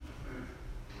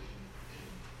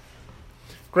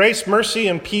Grace, mercy,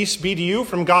 and peace be to you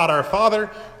from God our Father,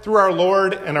 through our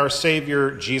Lord and our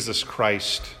Savior, Jesus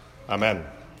Christ. Amen.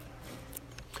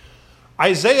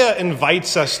 Isaiah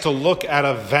invites us to look at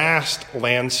a vast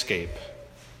landscape,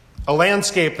 a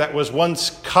landscape that was once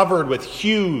covered with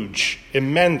huge,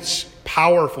 immense,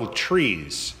 powerful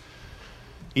trees.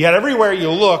 Yet everywhere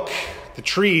you look, the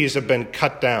trees have been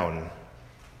cut down.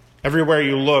 Everywhere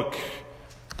you look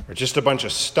are just a bunch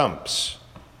of stumps.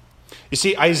 You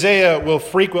see, Isaiah will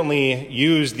frequently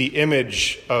use the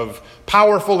image of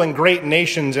powerful and great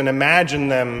nations and imagine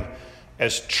them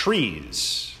as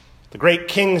trees. The great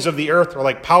kings of the earth are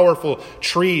like powerful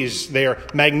trees. They are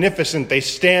magnificent. They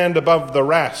stand above the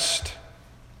rest.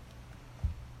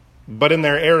 But in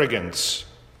their arrogance,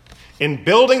 in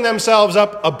building themselves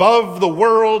up above the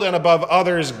world and above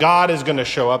others, God is going to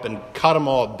show up and cut them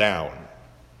all down.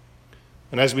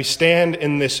 And as we stand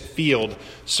in this field,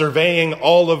 surveying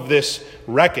all of this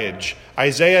wreckage,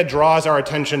 Isaiah draws our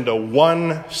attention to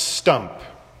one stump.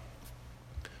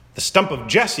 The stump of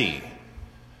Jesse,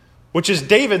 which is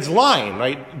David's line,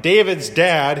 right? David's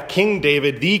dad, King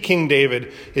David, the King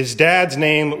David, his dad's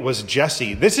name was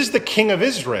Jesse. This is the king of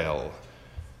Israel,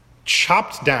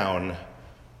 chopped down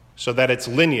so that its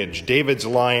lineage, David's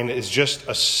line, is just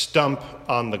a stump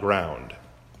on the ground.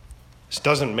 This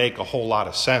doesn't make a whole lot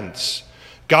of sense.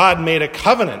 God made a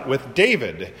covenant with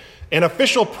David, an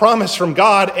official promise from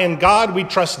God, and God, we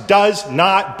trust, does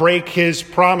not break his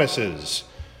promises.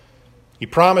 He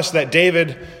promised that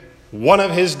David, one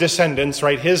of his descendants,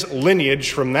 right, his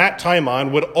lineage from that time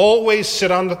on, would always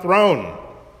sit on the throne.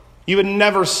 He would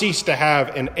never cease to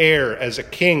have an heir as a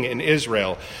king in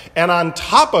Israel. And on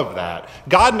top of that,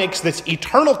 God makes this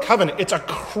eternal covenant. It's a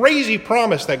crazy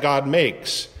promise that God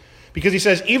makes, because he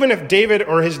says even if David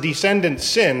or his descendants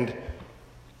sinned,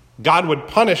 God would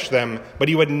punish them, but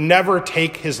he would never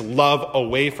take his love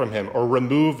away from him or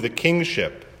remove the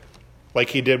kingship like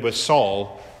he did with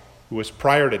Saul, who was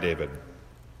prior to David.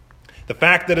 The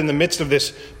fact that in the midst of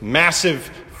this massive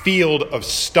field of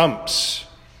stumps,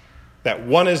 that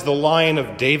one is the line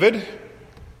of David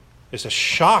is a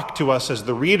shock to us as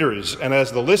the readers and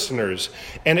as the listeners.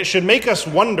 And it should make us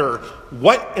wonder,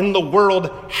 what in the world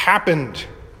happened?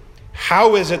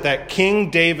 How is it that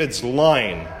King David's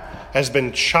line has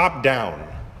been chopped down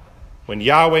when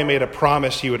Yahweh made a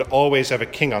promise he would always have a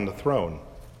king on the throne?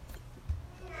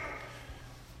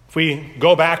 If we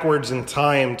go backwards in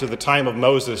time to the time of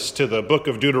Moses, to the book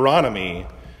of Deuteronomy,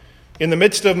 in the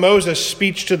midst of Moses'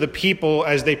 speech to the people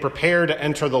as they prepare to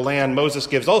enter the land, Moses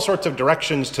gives all sorts of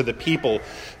directions to the people.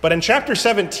 But in chapter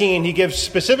 17, he gives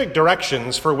specific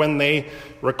directions for when they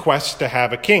request to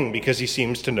have a king, because he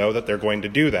seems to know that they're going to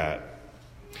do that.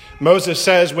 Moses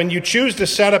says, when you choose to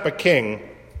set up a king,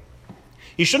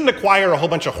 you shouldn't acquire a whole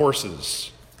bunch of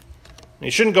horses. You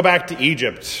shouldn't go back to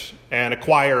Egypt and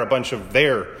acquire a bunch of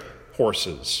their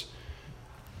horses.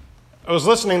 I was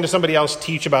listening to somebody else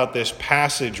teach about this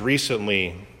passage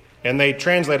recently, and they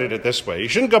translated it this way. You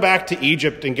shouldn't go back to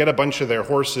Egypt and get a bunch of their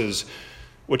horses,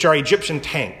 which are Egyptian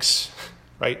tanks,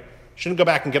 right? You shouldn't go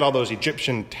back and get all those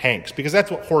Egyptian tanks, because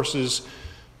that's what horses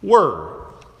were,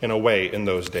 in a way, in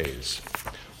those days.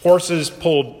 Horses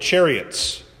pulled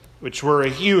chariots, which were a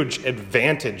huge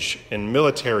advantage in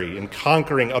military, in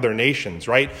conquering other nations,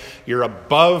 right? You're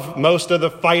above most of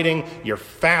the fighting, you're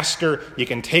faster, you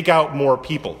can take out more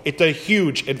people. It's a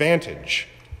huge advantage.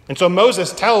 And so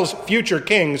Moses tells future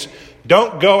kings,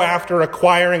 don't go after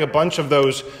acquiring a bunch of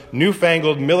those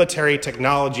newfangled military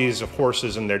technologies of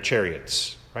horses and their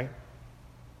chariots, right?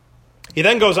 He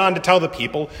then goes on to tell the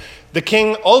people, the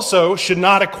king also should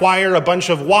not acquire a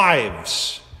bunch of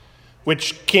wives,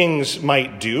 which kings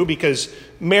might do, because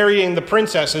marrying the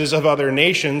princesses of other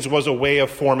nations was a way of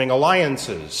forming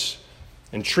alliances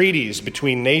and treaties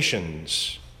between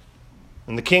nations.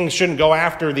 And the kings shouldn't go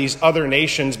after these other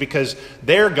nations because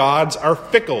their gods are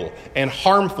fickle and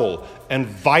harmful and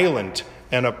violent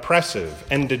and oppressive.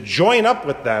 And to join up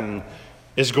with them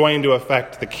is going to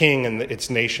affect the king and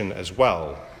its nation as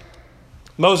well.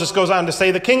 Moses goes on to say,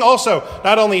 the king also,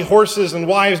 not only horses and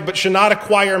wives, but should not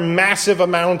acquire massive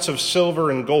amounts of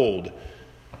silver and gold.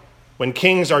 When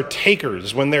kings are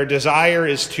takers, when their desire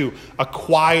is to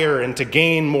acquire and to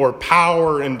gain more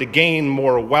power and to gain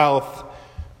more wealth,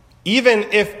 even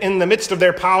if in the midst of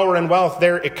their power and wealth,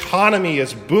 their economy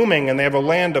is booming and they have a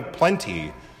land of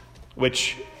plenty,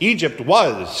 which Egypt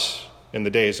was in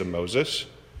the days of Moses.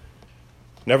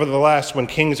 Nevertheless, when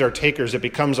kings are takers, it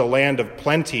becomes a land of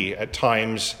plenty at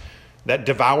times that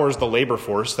devours the labor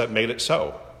force that made it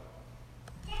so.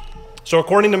 So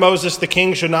according to Moses, the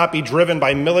king should not be driven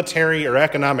by military or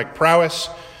economic prowess,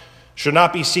 should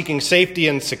not be seeking safety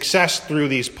and success through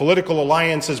these political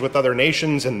alliances with other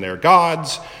nations and their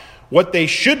gods. What they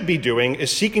should be doing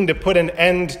is seeking to put an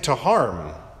end to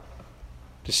harm,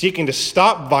 to seeking to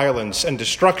stop violence and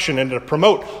destruction and to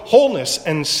promote wholeness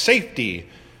and safety.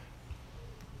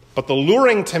 But the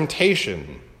luring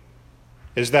temptation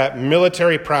is that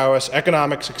military prowess,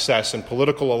 economic success, and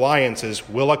political alliances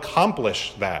will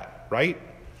accomplish that, right?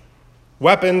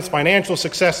 Weapons, financial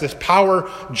success, this power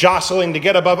jostling to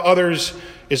get above others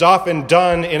is often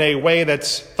done in a way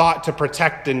that's thought to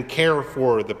protect and care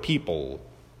for the people.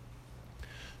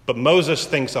 But Moses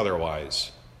thinks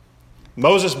otherwise.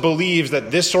 Moses believes that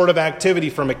this sort of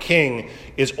activity from a king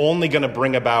is only going to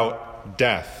bring about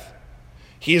death.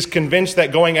 He is convinced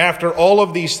that going after all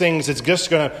of these things is just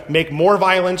going to make more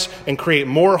violence and create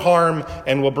more harm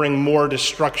and will bring more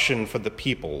destruction for the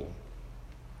people.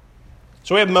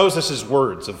 So we have Moses'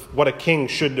 words of what a king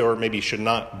should or maybe should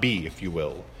not be, if you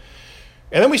will.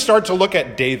 And then we start to look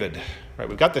at David. Right?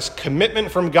 We've got this commitment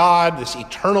from God, this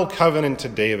eternal covenant to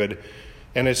David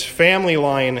and his family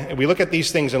line. And we look at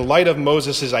these things in light of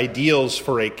Moses' ideals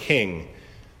for a king,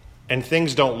 and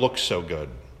things don't look so good.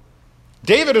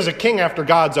 David is a king after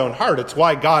God's own heart. It's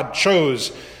why God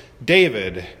chose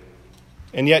David.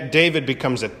 And yet David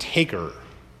becomes a taker.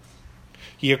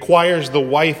 He acquires the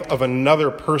wife of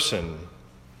another person,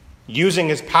 using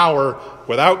his power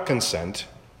without consent,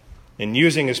 and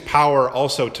using his power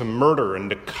also to murder and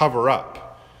to cover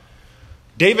up.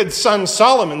 David's son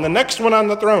Solomon, the next one on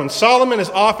the throne, Solomon is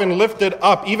often lifted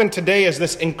up, even today, as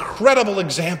this incredible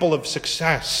example of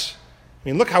success. I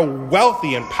mean, look how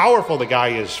wealthy and powerful the guy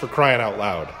is, for crying out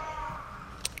loud.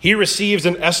 He receives,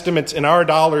 in estimates in our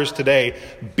dollars today,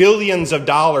 billions of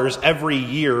dollars every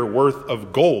year worth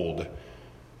of gold.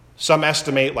 Some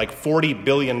estimate like $40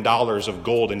 billion of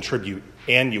gold in tribute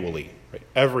annually, right,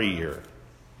 every year.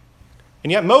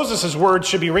 And yet Moses' words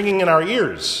should be ringing in our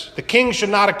ears. The king should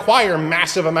not acquire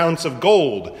massive amounts of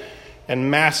gold and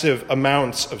massive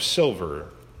amounts of silver.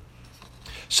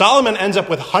 Solomon ends up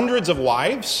with hundreds of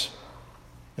wives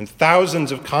and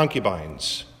thousands of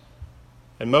concubines.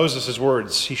 And Moses'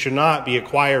 words, he should not be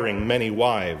acquiring many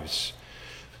wives.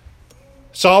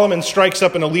 Solomon strikes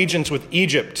up an allegiance with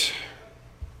Egypt,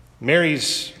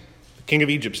 marries the king of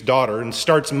Egypt's daughter, and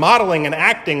starts modeling and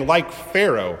acting like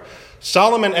Pharaoh.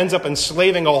 Solomon ends up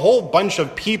enslaving a whole bunch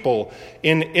of people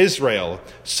in Israel.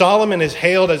 Solomon is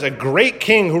hailed as a great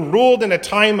king who ruled in a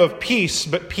time of peace,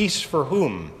 but peace for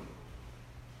whom?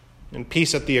 And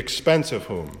peace at the expense of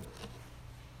whom?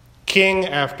 King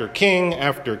after king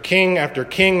after king after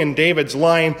king in David's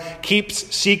line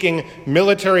keeps seeking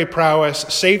military prowess,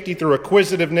 safety through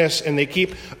acquisitiveness, and they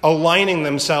keep aligning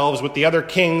themselves with the other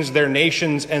kings, their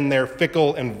nations, and their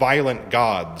fickle and violent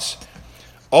gods.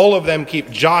 All of them keep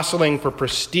jostling for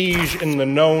prestige in the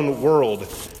known world.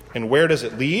 And where does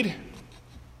it lead?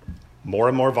 More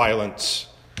and more violence.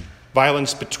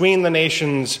 Violence between the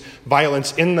nations,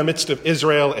 violence in the midst of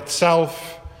Israel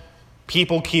itself.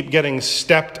 People keep getting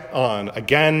stepped on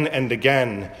again and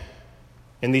again.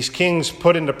 And these kings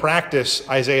put into practice,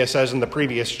 Isaiah says in the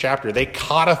previous chapter, they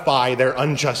codify their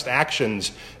unjust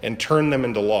actions and turn them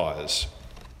into laws.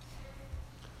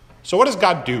 So what does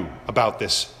God do about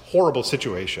this horrible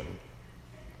situation?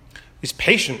 He's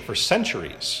patient for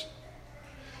centuries.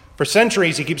 For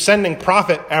centuries, he keeps sending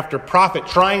prophet after prophet,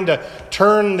 trying to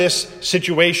turn this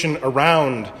situation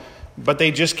around, but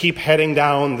they just keep heading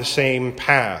down the same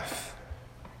path.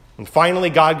 And finally,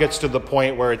 God gets to the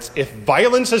point where it's, if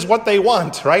violence is what they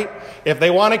want, right? If they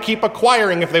want to keep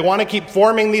acquiring, if they want to keep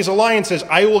forming these alliances,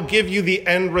 I will give you the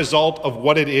end result of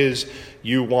what it is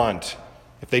you want.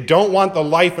 If they don't want the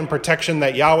life and protection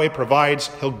that Yahweh provides,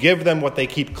 he'll give them what they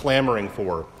keep clamoring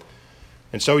for.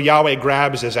 And so Yahweh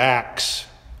grabs his axe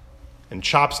and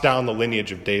chops down the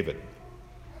lineage of David.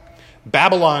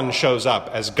 Babylon shows up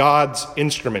as God's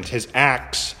instrument, his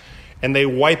axe, and they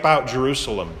wipe out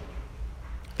Jerusalem.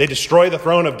 They destroy the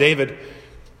throne of David,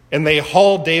 and they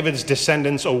haul David's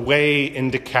descendants away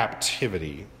into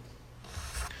captivity.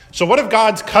 So what of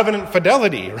God's covenant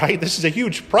fidelity, right? This is a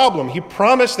huge problem. He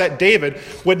promised that David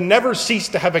would never cease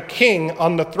to have a king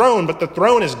on the throne, but the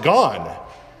throne is gone.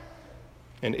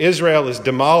 And Israel is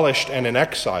demolished and in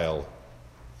exile.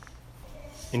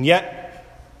 And yet,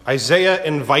 Isaiah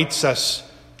invites us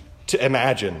to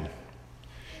imagine.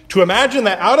 To imagine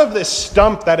that out of this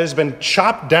stump that has been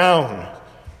chopped down,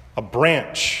 a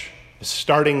branch is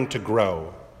starting to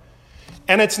grow.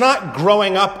 And it's not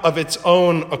growing up of its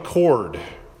own accord.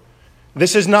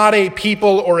 This is not a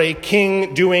people or a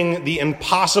king doing the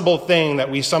impossible thing that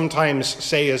we sometimes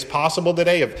say is possible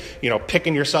today of,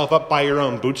 picking yourself up by your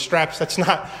own bootstraps. That's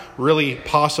not really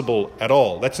possible at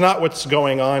all. That's not what's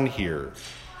going on here.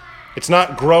 It's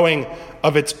not growing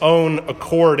of its own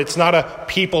accord. It's not a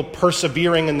people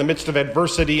persevering in the midst of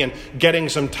adversity and getting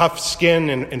some tough skin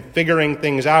and figuring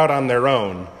things out on their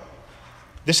own.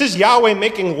 This is Yahweh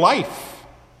making life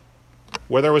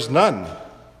where there was none.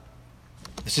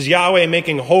 This is Yahweh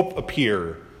making hope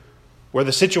appear where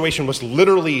the situation was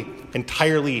literally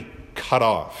entirely cut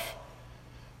off.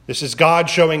 This is God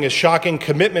showing his shocking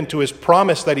commitment to his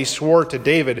promise that he swore to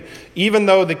David. Even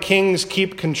though the kings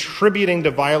keep contributing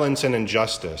to violence and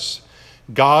injustice,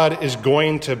 God is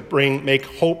going to make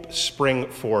hope spring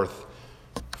forth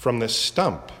from this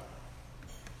stump.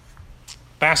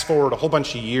 Fast forward a whole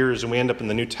bunch of years and we end up in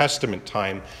the New Testament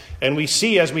time. And we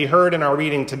see, as we heard in our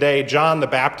reading today, John the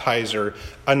Baptizer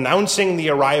announcing the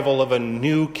arrival of a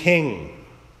new king.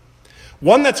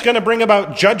 One that's going to bring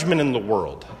about judgment in the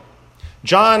world.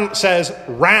 John says,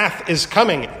 wrath is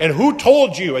coming. And who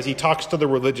told you, as he talks to the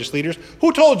religious leaders,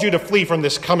 who told you to flee from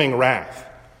this coming wrath?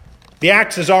 The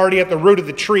axe is already at the root of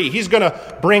the tree. He's going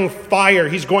to bring fire.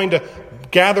 He's going to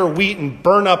gather wheat and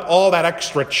burn up all that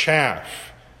extra chaff.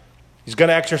 He's going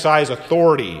to exercise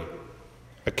authority.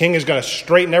 A king is going to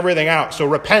straighten everything out. So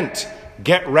repent,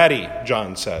 get ready,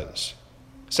 John says.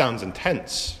 Sounds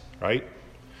intense, right?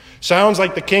 Sounds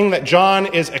like the king that John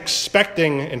is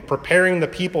expecting and preparing the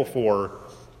people for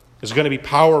is going to be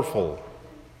powerful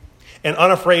and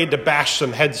unafraid to bash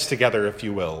some heads together, if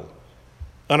you will.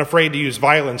 Unafraid to use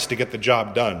violence to get the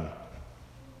job done.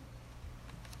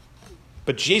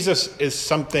 But Jesus is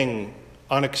something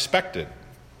unexpected.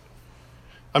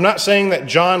 I'm not saying that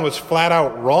John was flat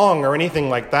out wrong or anything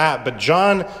like that, but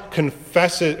Jesus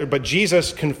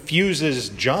confuses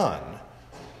John.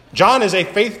 John is a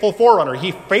faithful forerunner.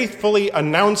 He faithfully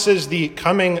announces the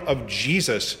coming of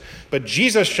Jesus, but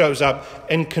Jesus shows up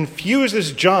and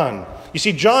confuses John. You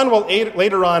see, John will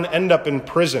later on end up in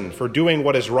prison for doing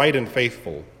what is right and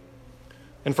faithful.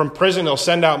 And from prison, he'll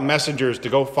send out messengers to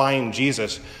go find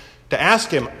Jesus to ask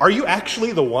him, are you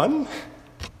actually the one?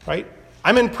 Right?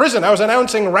 I'm in prison. I was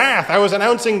announcing wrath. I was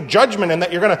announcing judgment and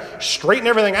that you're going to straighten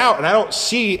everything out. And I don't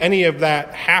see any of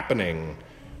that happening.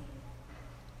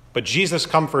 But Jesus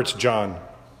comforts John.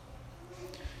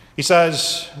 He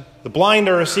says, the blind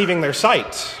are receiving their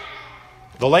sight.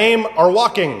 The lame are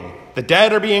walking. The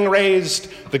dead are being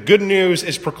raised. The good news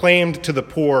is proclaimed to the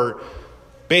poor.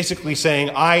 Basically saying,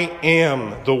 I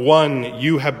am the one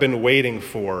you have been waiting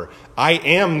for. I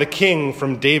am the king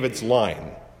from David's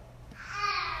line.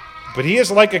 But he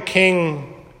is like a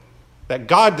king that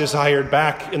God desired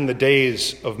back in the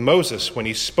days of Moses when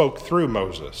he spoke through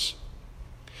Moses.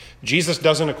 Jesus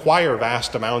doesn't acquire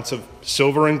vast amounts of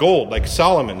silver and gold like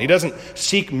Solomon. He doesn't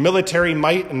seek military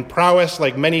might and prowess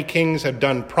like many kings have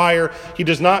done prior. He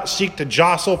does not seek to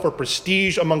jostle for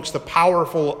prestige amongst the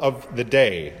powerful of the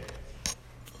day.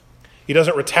 He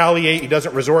doesn't retaliate. He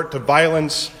doesn't resort to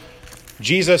violence.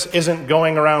 Jesus isn't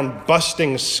going around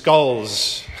busting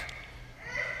skulls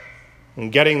and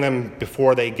getting them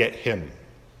before they get him.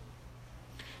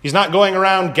 He's not going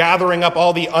around gathering up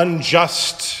all the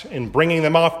unjust and bringing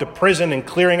them off to prison and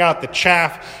clearing out the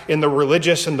chaff in the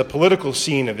religious and the political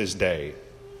scene of his day.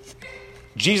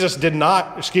 John did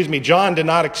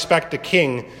not expect a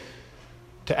king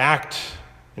to act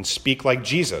and speak like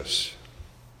Jesus.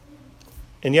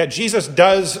 And yet Jesus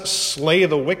does slay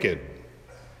the wicked.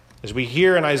 As we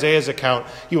hear in Isaiah's account,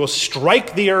 he will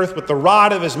strike the earth with the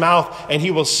rod of his mouth, and he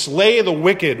will slay the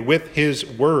wicked with his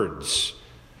words.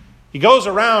 He goes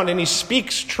around and he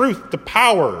speaks truth to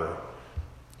power.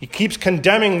 He keeps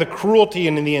condemning the cruelty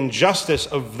and the injustice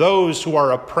of those who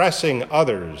are oppressing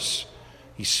others.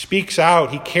 He speaks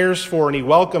out, he cares for, and he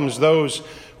welcomes those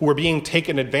who are being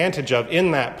taken advantage of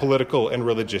in that political and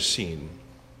religious scene.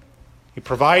 He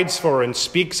provides for and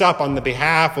speaks up on the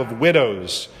behalf of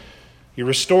widows. He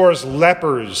restores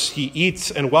lepers. He eats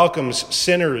and welcomes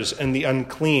sinners and the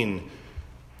unclean.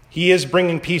 He is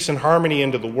bringing peace and harmony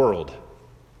into the world.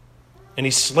 And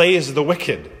he slays the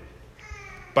wicked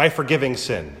by forgiving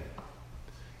sin.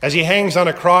 As he hangs on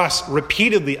a cross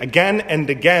repeatedly, again and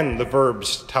again, the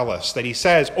verbs tell us that he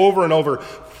says over and over,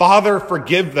 Father,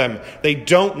 forgive them. They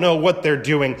don't know what they're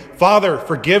doing. Father,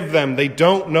 forgive them. They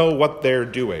don't know what they're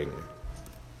doing.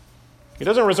 He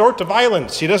doesn't resort to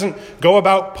violence. He doesn't go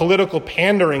about political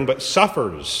pandering, but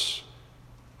suffers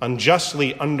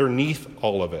unjustly underneath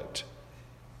all of it.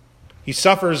 He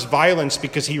suffers violence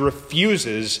because he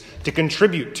refuses to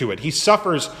contribute to it. He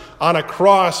suffers on a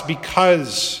cross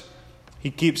because He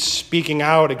keeps speaking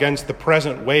out against the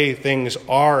present way things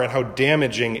are and how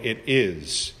damaging it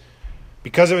is.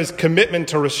 Because of his commitment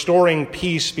to restoring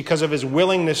peace, because of his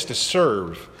willingness to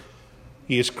serve,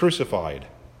 he is crucified.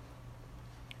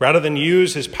 Rather than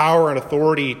use his power and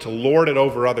authority to lord it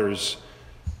over others,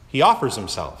 he offers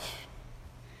himself.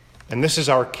 And this is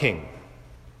our King.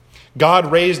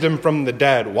 God raised him from the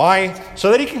dead. Why?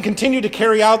 So that he can continue to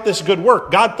carry out this good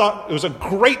work. God thought it was a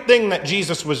great thing that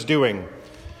Jesus was doing.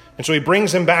 And so he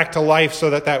brings him back to life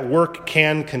so that that work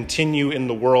can continue in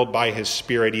the world by his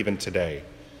Spirit even today.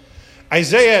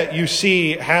 Isaiah, you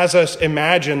see, has us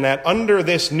imagine that under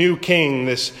this new king,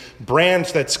 this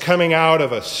branch that's coming out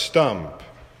of a stump,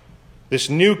 this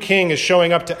new king is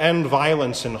showing up to end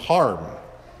violence and harm,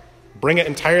 bring it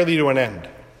entirely to an end.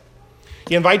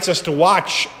 He invites us to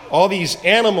watch all these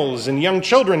animals and young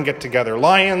children get together: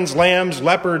 lions, lambs,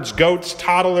 leopards, goats,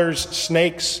 toddlers,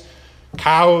 snakes,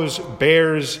 cows,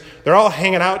 bears. They're all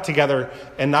hanging out together,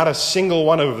 and not a single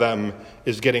one of them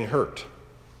is getting hurt.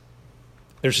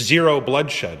 There's zero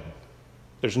bloodshed.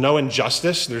 There's no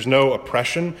injustice. There's no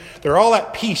oppression. They're all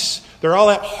at peace. They're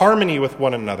all at harmony with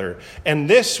one another. And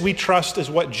this, we trust, is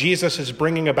what Jesus is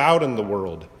bringing about in the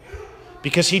world,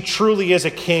 because he truly is a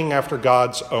king after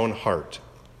God's own heart.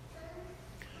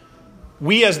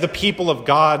 We, as the people of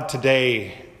God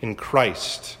today in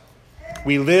Christ,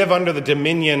 we live under the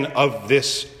dominion of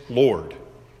this Lord.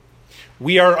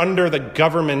 We are under the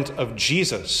government of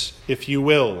Jesus, if you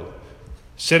will,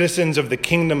 citizens of the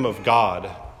kingdom of God,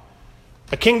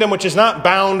 a kingdom which is not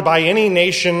bound by any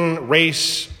nation,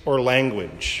 race, or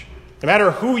language. No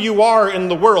matter who you are in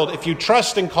the world, if you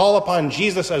trust and call upon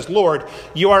Jesus as Lord,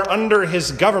 you are under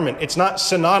his government. It's not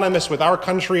synonymous with our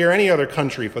country or any other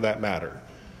country for that matter.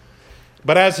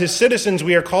 But as his citizens,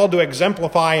 we are called to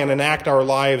exemplify and enact our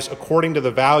lives according to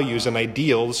the values and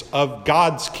ideals of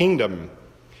God's kingdom.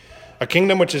 A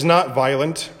kingdom which is not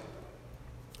violent,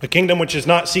 a kingdom which does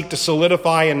not seek to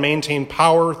solidify and maintain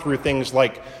power through things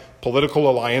like political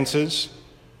alliances.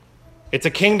 It's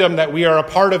a kingdom that we are a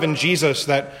part of in Jesus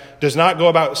that does not go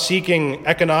about seeking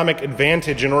economic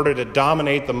advantage in order to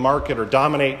dominate the market or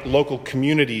dominate local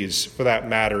communities, for that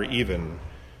matter, even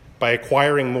by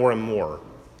acquiring more and more.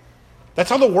 That's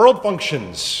how the world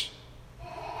functions.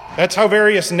 That's how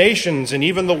various nations, and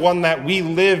even the one that we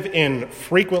live in,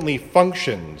 frequently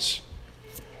functions.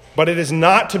 But it is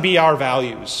not to be our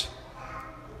values.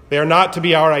 They are not to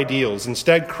be our ideals.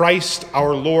 Instead, Christ,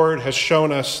 our Lord, has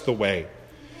shown us the way.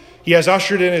 He has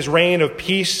ushered in his reign of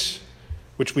peace,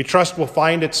 which we trust will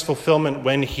find its fulfillment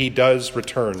when he does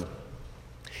return.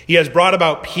 He has brought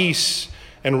about peace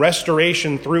and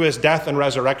restoration through his death and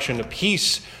resurrection, a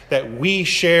peace that we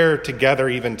share together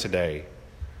even today.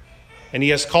 And he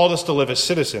has called us to live as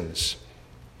citizens,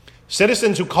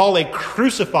 citizens who call a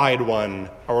crucified one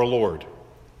our Lord,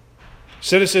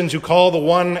 citizens who call the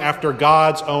one after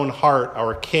God's own heart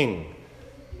our King,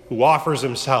 who offers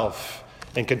himself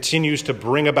and continues to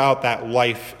bring about that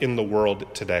life in the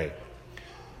world today.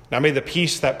 Now may the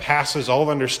peace that passes all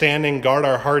understanding guard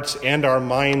our hearts and our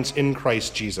minds in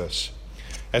Christ Jesus,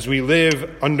 as we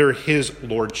live under his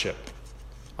lordship.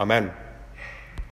 Amen.